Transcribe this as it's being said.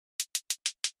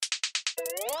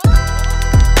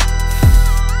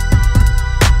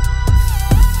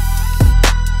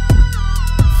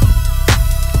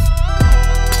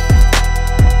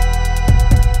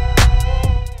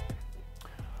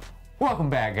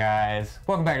Welcome back, guys.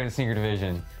 Welcome back to the Sneaker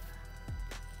Division.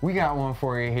 We got one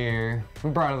for you here. We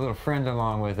brought a little friend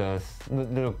along with us.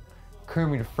 Little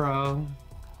Kermit the Frog.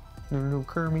 Little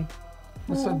Kermit.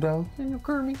 What's up, dog? Little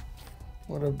Kermit.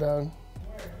 What up, dog?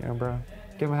 Yeah, bro.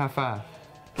 Give him a high five.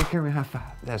 Give Kermit a high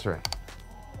five. That's right.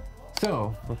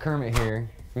 So, with Kermit here,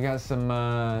 we got some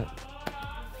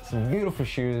beautiful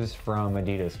shoes from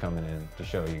Adidas coming in to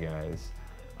show you guys.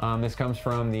 This comes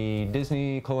from the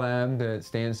Disney collab that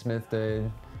Stan Smith did.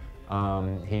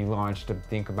 He launched, I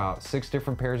think, about 6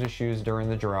 different pairs of shoes during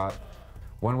the drop.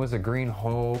 One was a green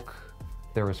Hulk.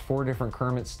 There was 4 different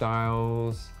Kermit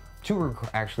styles. 2 were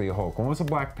actually a Hulk. One was a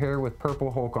black pair with purple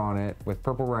Hulk on it, with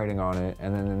purple writing on it.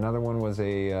 And then another one was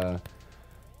a,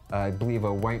 I believe,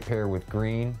 a white pair with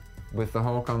green with the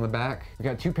Hulk on the back. We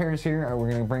got 2 pairs here.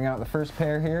 We're gonna bring out the first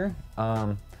pair here.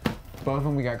 Both of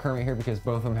them, we got Kermit here because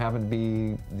both of them happen to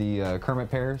be the Kermit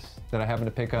pairs that I happen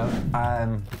to pick up.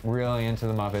 I'm really into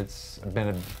the Muppets. I've been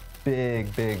a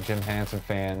big Jim Henson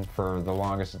fan for the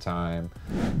longest of time.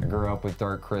 I grew up with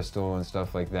Dark Crystal and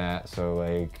stuff like that, so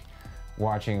like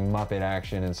watching Muppet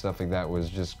action and stuff like that was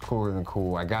just cooler than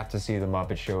cool. I got to see the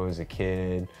Muppet Show as a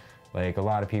kid. Like a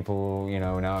lot of people, you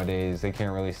know, nowadays they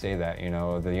can't really say that, you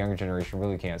know, the younger generation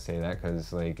really can't say that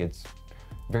because like it's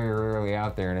very rarely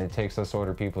out there, and it takes us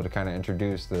older people to kind of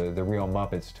introduce the real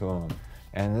Muppets to them.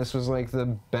 And this was like the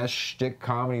best shtick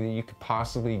comedy that you could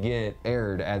possibly get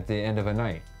aired at the end of a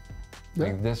night. Yeah,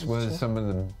 like this was some of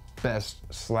the best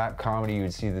slap comedy. You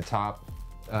would see the top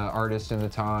artists in the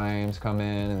Times come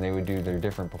in, and they would do their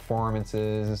different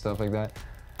performances and stuff like that.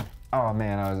 Oh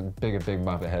man, I was a big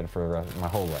Muppet head for the rest of my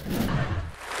whole life.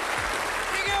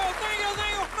 Thank you.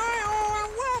 Hi,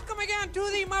 and welcome again to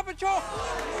the Muppet Show.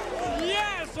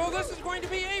 Yeah, so this is going to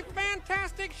be a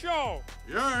fantastic show.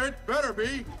 Yeah, it better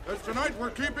be, because tonight we're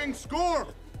keeping score.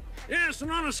 Yes,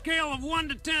 and on a scale of 1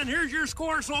 to 10, here's your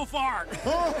score so far.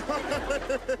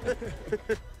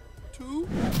 2.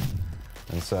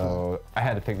 And so I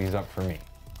had to pick these up for me.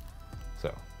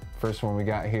 So first one we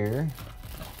got here.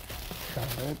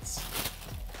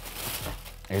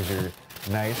 Here's your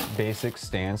nice basic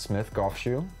Stan Smith golf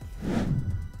shoe.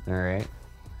 All right,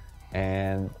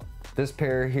 and this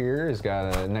pair here has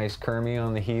got a nice Kermit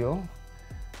on the heel.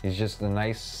 He's just a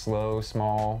nice, slow,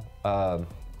 small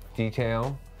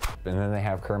detail. And then they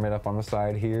have Kermit up on the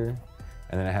side here.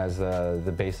 And then it has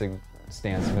the basic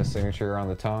Stan Smith signature on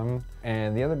the tongue.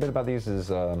 And the other bit about these is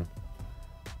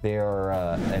they are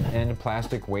an end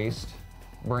plastic waist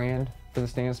brand for the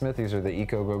Stan Smith. These are the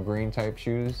Eco Go Green type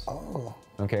shoes. Oh.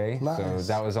 Okay, nice. So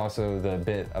that was also the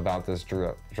bit about this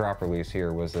drop release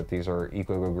here, was that these are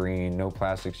Eco Go Green, no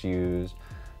plastics used.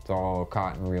 It's all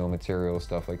cotton reel material,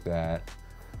 stuff like that.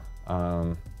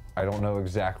 I don't know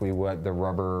exactly what the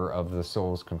rubber of the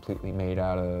sole is completely made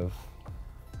out of,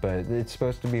 but it's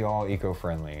supposed to be all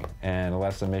eco-friendly and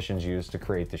less emissions used to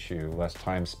create the shoe, less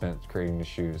time spent creating the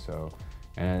shoe. So,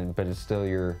 but it's still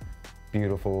your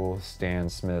beautiful Stan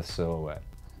Smith silhouette.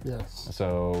 Yes.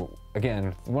 So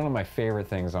again, one of my favorite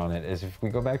things on it is if we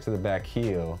go back to the back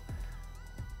heel,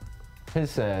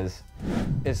 his says,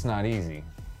 "It's not easy."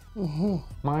 Mm-hmm.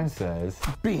 Mine says,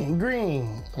 "Being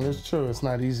green." And it's true, it's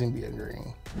not easy being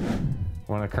green.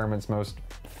 One of Kermit's most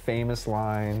famous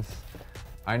lines.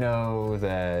 I know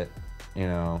that, you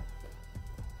know,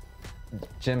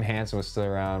 Jim Henson was still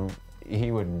around. He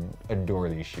would adore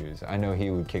these shoes. I know he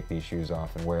would kick these shoes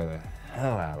off and wear the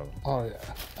hell out of them. Oh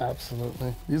yeah,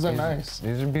 absolutely. These are nice.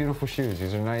 These are beautiful shoes.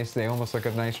 These are nice. They almost look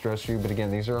like a nice dress shoe, but again,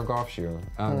 these are a golf shoe.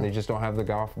 They just don't have the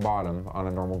golf bottom on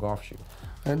a normal golf shoe.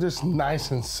 They're just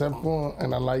nice and simple,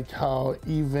 and I like how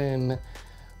even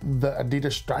the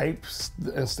Adidas stripes,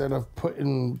 instead of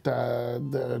putting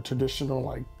the traditional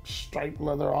like striped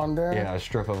leather on there. Yeah, a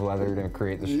strip of leather to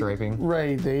create the striping.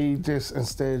 Right, they just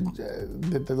instead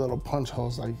did the little punch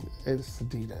holes like it's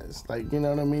Adidas. Like, you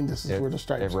know what I mean? This is where the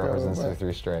stripes go. It represents the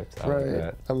 3 stripes. I like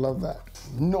that. I love that.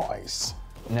 Nice.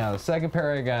 Now, the second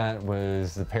pair I got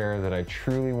was the pair that I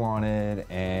truly wanted,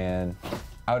 and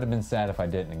I would have been sad if I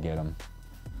didn't get them.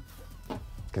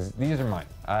 Because these are mine.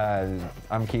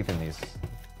 I'm keeping these.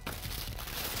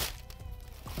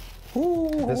 Ooh.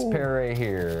 This pair right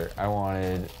here, I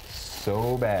wanted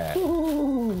so bad.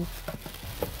 Ooh.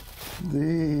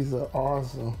 These are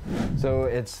awesome. So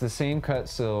it's the same cut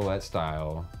silhouette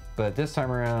style, but this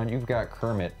time around you've got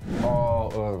Kermit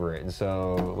all over it. And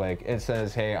so like it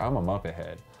says, hey, I'm a Muppet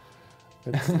head.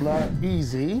 It's not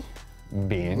easy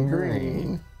being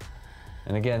green.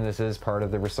 And again, this is part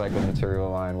of the recycled material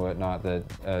line, whatnot, that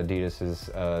Adidas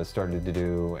has started to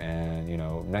do, and you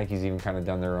know, Nike's even kind of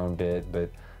done their own bit. But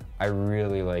I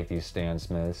really like these Stan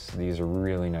Smiths. These are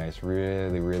really nice,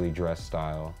 really dress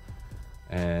style,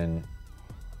 and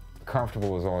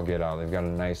comfortable as all get out. They've got a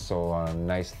nice sole on, a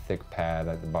nice thick pad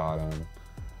at the bottom,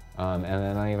 and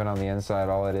then even on the inside,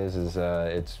 all it is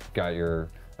it's got your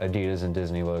Adidas and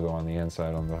Disney logo on the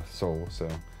inside on the sole. So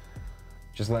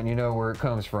just letting you know where it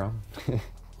comes from.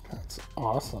 That's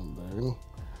awesome, dude.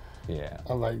 Yeah.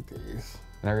 I like these.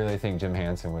 And I really think Jim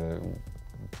Hansen would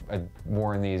have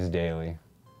worn these daily.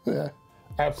 Yeah,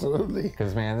 absolutely.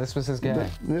 Because, man, this was his guy.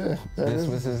 Yeah, this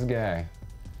was his guy.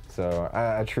 So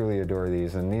I truly adore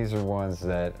these. And these are ones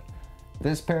that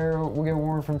this pair will get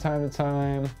worn from time to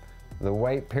time. The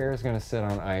white pair is going to sit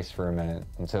on ice for a minute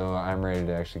until I'm ready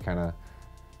to actually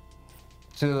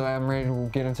I'm ready to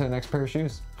get into the next pair of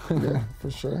shoes. Yeah, for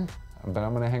sure. But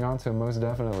I'm going to hang on to them most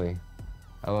definitely.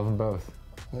 I love them both.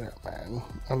 Yeah, man.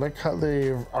 I like how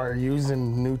they are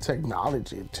using new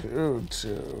technology too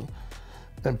to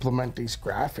implement these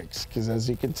graphics, because as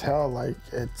you can tell, like,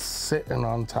 it's sitting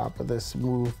on top of this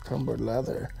smooth cumbered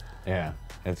leather. Yeah,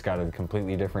 it's got a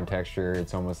completely different texture.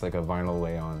 It's almost like a vinyl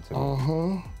lay-on to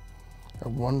it. I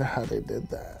wonder how they did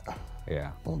that. Yeah.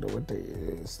 I wonder what they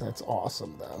used. That's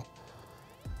awesome, though.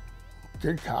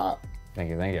 Good cop.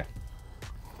 Thank you, thank you.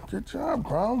 Good job,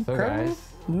 bro. So, guys,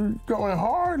 you're going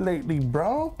hard lately,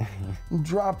 bro.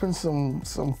 Dropping some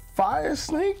fire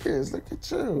sneakers. Look at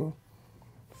you.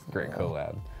 great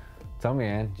collab. Tell me,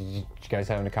 man, did you guys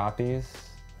having to cop these?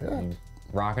 Yeah. You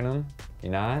rocking them? You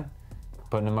not?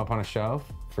 Putting them up on a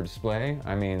shelf for display?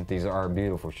 I mean, these are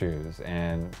beautiful shoes,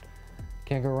 and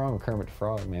can't go wrong with Kermit the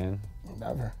Frog, man.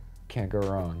 Never. Can't go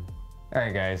wrong. All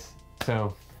right, guys.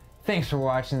 So, thanks for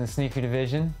watching the Sneaker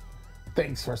Division.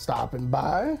 Thanks for stopping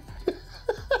by.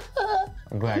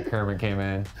 I'm glad Kermit came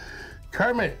in.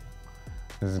 Kermit,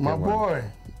 This is a my good one. boy.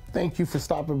 Thank you for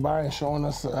stopping by and showing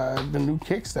us the new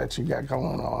kicks that you got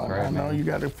going on. Right, I know man. you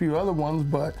got a few other ones,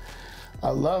 but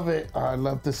I love it. I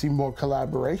love to see more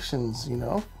collaborations, you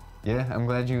know? Yeah, I'm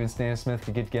glad you and Stan Smith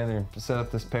could get together to set up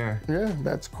this pair. Yeah,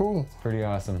 that's cool. Pretty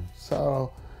awesome.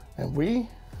 So, and we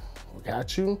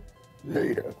got you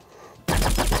later.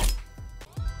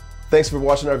 Thanks for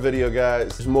watching our video,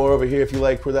 guys. There's more over here if you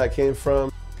like where that came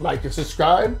from. Like and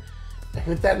subscribe, and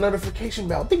hit that notification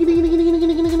bell. Ding, ding, ding, ding, ding, ding,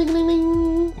 ding, ding, ding,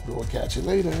 ding. We'll catch you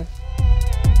later.